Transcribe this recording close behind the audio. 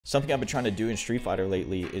Something I've been trying to do in Street Fighter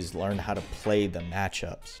lately is learn how to play the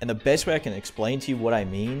matchups. And the best way I can explain to you what I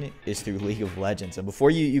mean is through League of Legends. And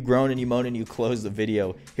before you groan and you moan and you close the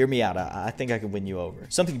video, hear me out. I think I can win you over.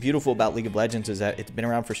 Something beautiful about League of Legends is that it's been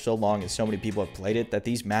around for so long and so many people have played it that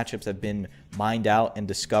these matchups have been mined out and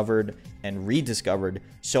discovered and rediscovered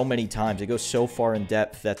so many times. It goes so far in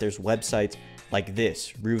depth that there's websites like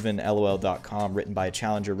this, RivenLOL.com, written by a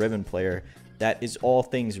Challenger Riven player, that is all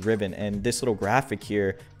things Riven. And this little graphic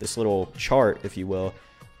here, this little chart, if you will,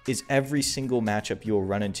 is every single matchup you will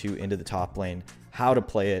run into the top lane, how to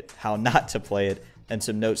play it, how not to play it, and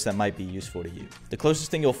some notes that might be useful to you. The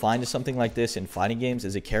closest thing you'll find to something like this in fighting games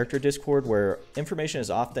is a character Discord where information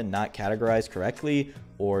is often not categorized correctly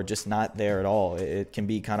or just not there at all. It can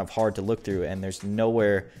be kind of hard to look through, and there's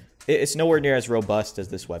nowhere... It's nowhere near as robust as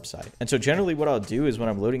this website. And so generally what I'll do is when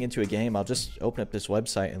I'm loading into a game, I'll just open up this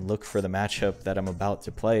website and look for the matchup that I'm about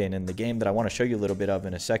to play. And in the game that I want to show you a little bit of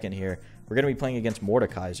in a second here, we're going to be playing against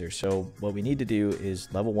Mordekaiser. So what we need to do is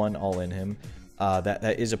level 1 all in him.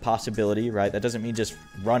 That is a possibility, right? That doesn't mean just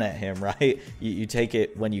run at him, right? You take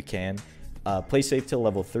it when you can. Play safe till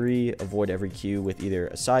level 3. Avoid every Q with either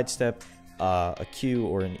a sidestep, a Q,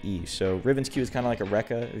 or an E. So Riven's Q is kind of like a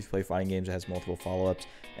Rekka. If you play fighting games, it has multiple follow-ups.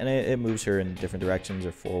 And it moves her in different directions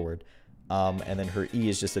or forward. And then her E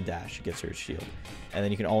is just a dash. It gets her shield. And then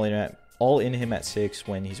you can all in him at 6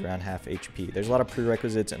 when he's around half HP. There's a lot of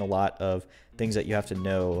prerequisites and a lot of things that you have to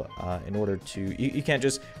know in order to... You can't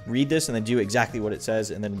just read this and then do exactly what it says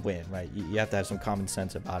and then win, right? You have to have some common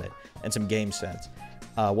sense about it and some game sense.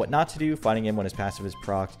 What not to do, fighting him when his passive is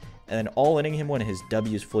procced, and then all-inning him when his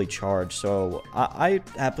W is fully charged. So I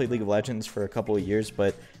have played League of Legends for a couple of years,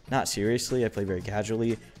 but not seriously. I play very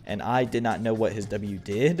casually, and I did not know what his W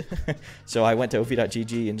did. So I went to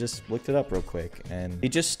ofi.gg and just looked it up real quick. And he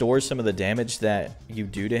just stores some of the damage that you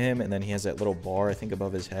do to him, and then he has that little bar, I think,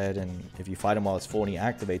 above his head. And if you fight him while it's full and he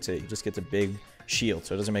activates it, he just gets a big shield.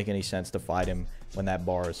 So it doesn't make any sense to fight him when that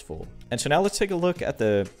bar is full. And so now let's take a look at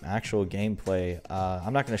the actual gameplay.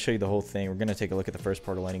 I'm not going to show you the whole thing. We're going to take a look at the first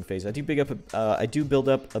part of laning phase. I do build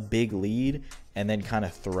up a big lead and then kind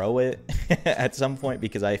of throw it at some point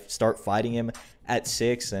because I start fighting him at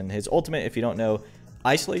 6, and his ultimate, if you don't know,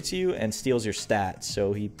 isolates you and steals your stats.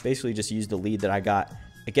 So he basically just used the lead that I got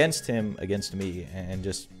against him, against me, and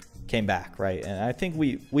just came back, right? And I think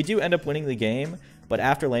we do end up winning the game, but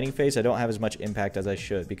after laning phase, I don't have as much impact as I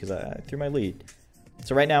should because I threw my lead.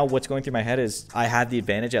 So right now, what's going through my head is I have the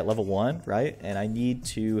advantage at level 1, right? And I need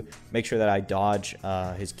to make sure that I dodge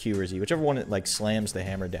his Q or Z. Whichever one like slams the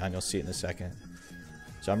hammer down, you'll see it in a second.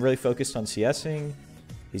 So I'm really focused on CSing.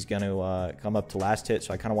 He's going to come up to last hit,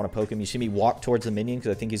 so I kind of want to poke him. You see me walk towards the minion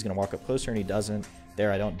because I think he's going to walk up closer, and he doesn't.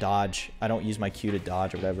 There, I don't dodge. I don't use my Q to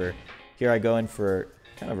dodge or whatever. Here I go in for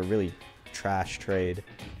kind of a really trash trade.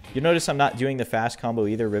 You'll notice I'm not doing the fast combo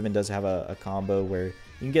either. Riven does have a combo where you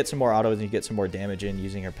can get some more autos and you get some more damage in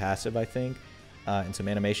using her passive, I think, and some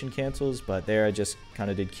animation cancels. But there I just kind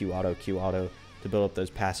of did Q auto to build up those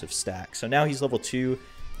passive stacks. So now he's level 2.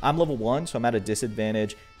 I'm level 1, so I'm at a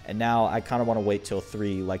disadvantage. And now I kind of want to wait till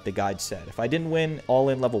 3 like the guide said. If I didn't win all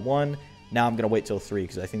in level 1, now I'm going to wait till 3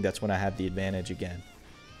 because I think that's when I have the advantage again.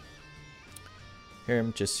 Here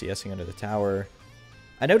I'm just CSing under the tower.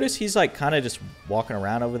 I notice he's like kind of just walking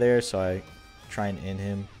around over there, so I try and in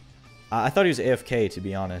him. I thought he was AFK, to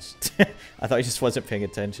be honest. I thought he just wasn't paying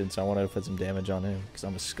attention, so I wanted to put some damage on him because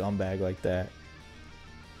I'm a scumbag like that.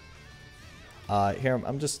 Here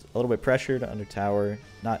I'm just a little bit pressured under tower.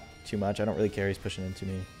 Not too much. I don't really care. He's pushing into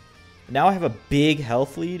me. Now I have a big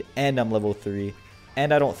health lead, and I'm level 3.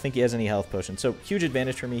 And I don't think he has any health potion. So huge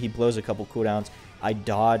advantage for me. He blows a couple cooldowns. I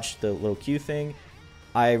dodged the little Q thing.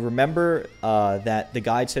 I remember that the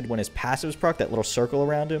guide said when his passives proc, that little circle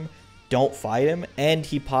around him, don't fight him, and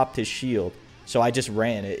he popped his shield. So I just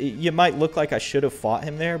ran. You might look like I should have fought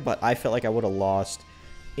him there, but I felt like I would have lost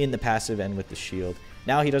in the passive and with the shield.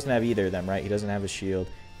 Now he doesn't have either of them, right? He doesn't have his shield.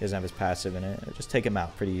 He doesn't have his passive in it. Just take him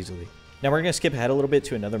out pretty easily. Now we're going to skip ahead a little bit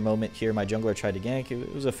to another moment here. My jungler tried to gank.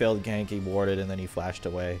 It was a failed gank. He warded, and then he flashed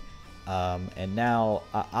away. And now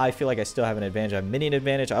I feel like I still have an advantage. I have minion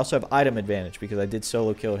advantage. I also have item advantage because I did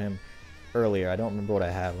solo kill him earlier. I don't remember what I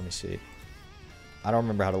have. Let me see. I don't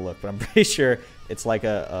remember how to look, but I'm pretty sure it's like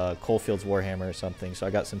a Coalfield's Warhammer or something. So I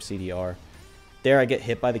got some CDR. There I get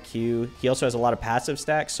hit by the Q. He also has a lot of passive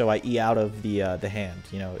stacks, so I E out of the hand.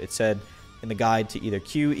 You know, it said in the guide to either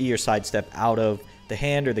Q, E, or sidestep out of the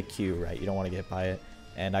hand or the Q, right? You don't want to get hit by it.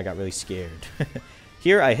 And I got really scared.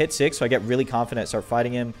 Here I hit 6, so I get really confident, start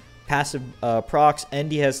fighting him. Passive procs,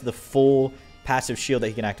 and he has the full passive shield that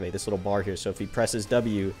he can activate, this little bar here. So if he presses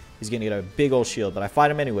W, he's going to get a big old shield. But I fight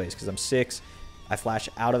him anyways because I'm 6. I flash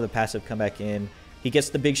out of the passive, come back in. He gets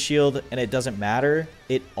the big shield, and it doesn't matter.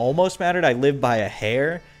 It almost mattered. I lived by a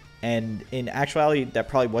hair, and in actuality, that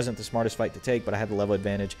probably wasn't the smartest fight to take, but I had the level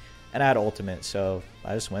advantage, and I had ultimate, so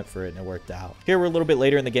I just went for it, and it worked out. Here, we're a little bit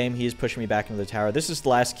later in the game. He is pushing me back into the tower. This is the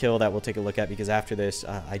last kill that we'll take a look at, because after this,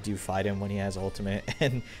 I do fight him when he has ultimate,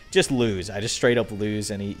 and just lose. I just straight up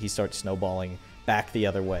lose, and he starts snowballing back the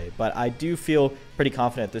other way. But I do feel pretty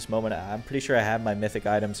confident at this moment. I'm pretty sure I have my mythic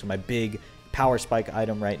item, so my big power spike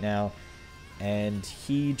item right now, and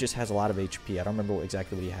he just has a lot of HP. I don't remember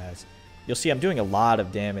exactly what he has. You'll see I'm doing a lot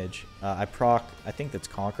of damage. I proc, I think that's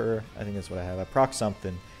Conqueror. I think that's what I have. I proc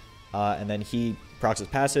something, and then he procs his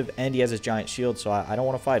passive, and he has his giant shield, so I don't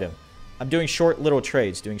want to fight him. I'm doing short little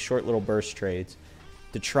trades, doing short little burst trades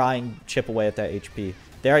to try and chip away at that HP.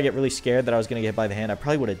 There I get really scared that I was going to get hit by the hand. I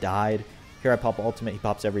probably would have died. Here I pop ultimate, he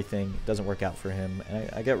pops everything. It doesn't work out for him, and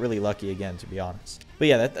I got really lucky again, to be honest. But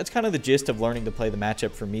yeah, that's kind of the gist of learning to play the matchup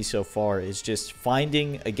for me so far, is just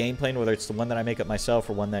finding a game plan, whether it's the one that I make up myself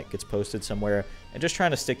or one that gets posted somewhere, and just trying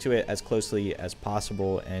to stick to it as closely as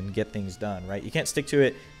possible and get things done, right? You can't stick to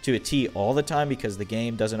it to a T all the time, because the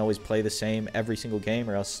game doesn't always play the same every single game,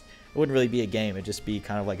 or else it wouldn't really be a game. It'd just be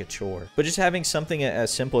kind of like a chore. But just having something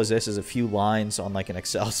as simple as this, as a few lines on like an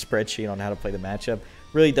Excel spreadsheet on how to play the matchup,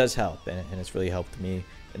 really does help, and it's really helped me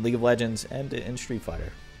in League of Legends and in Street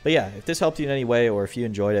Fighter. But yeah, if this helped you in any way, or if you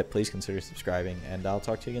enjoyed it, please consider subscribing, and I'll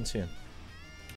talk to you again soon.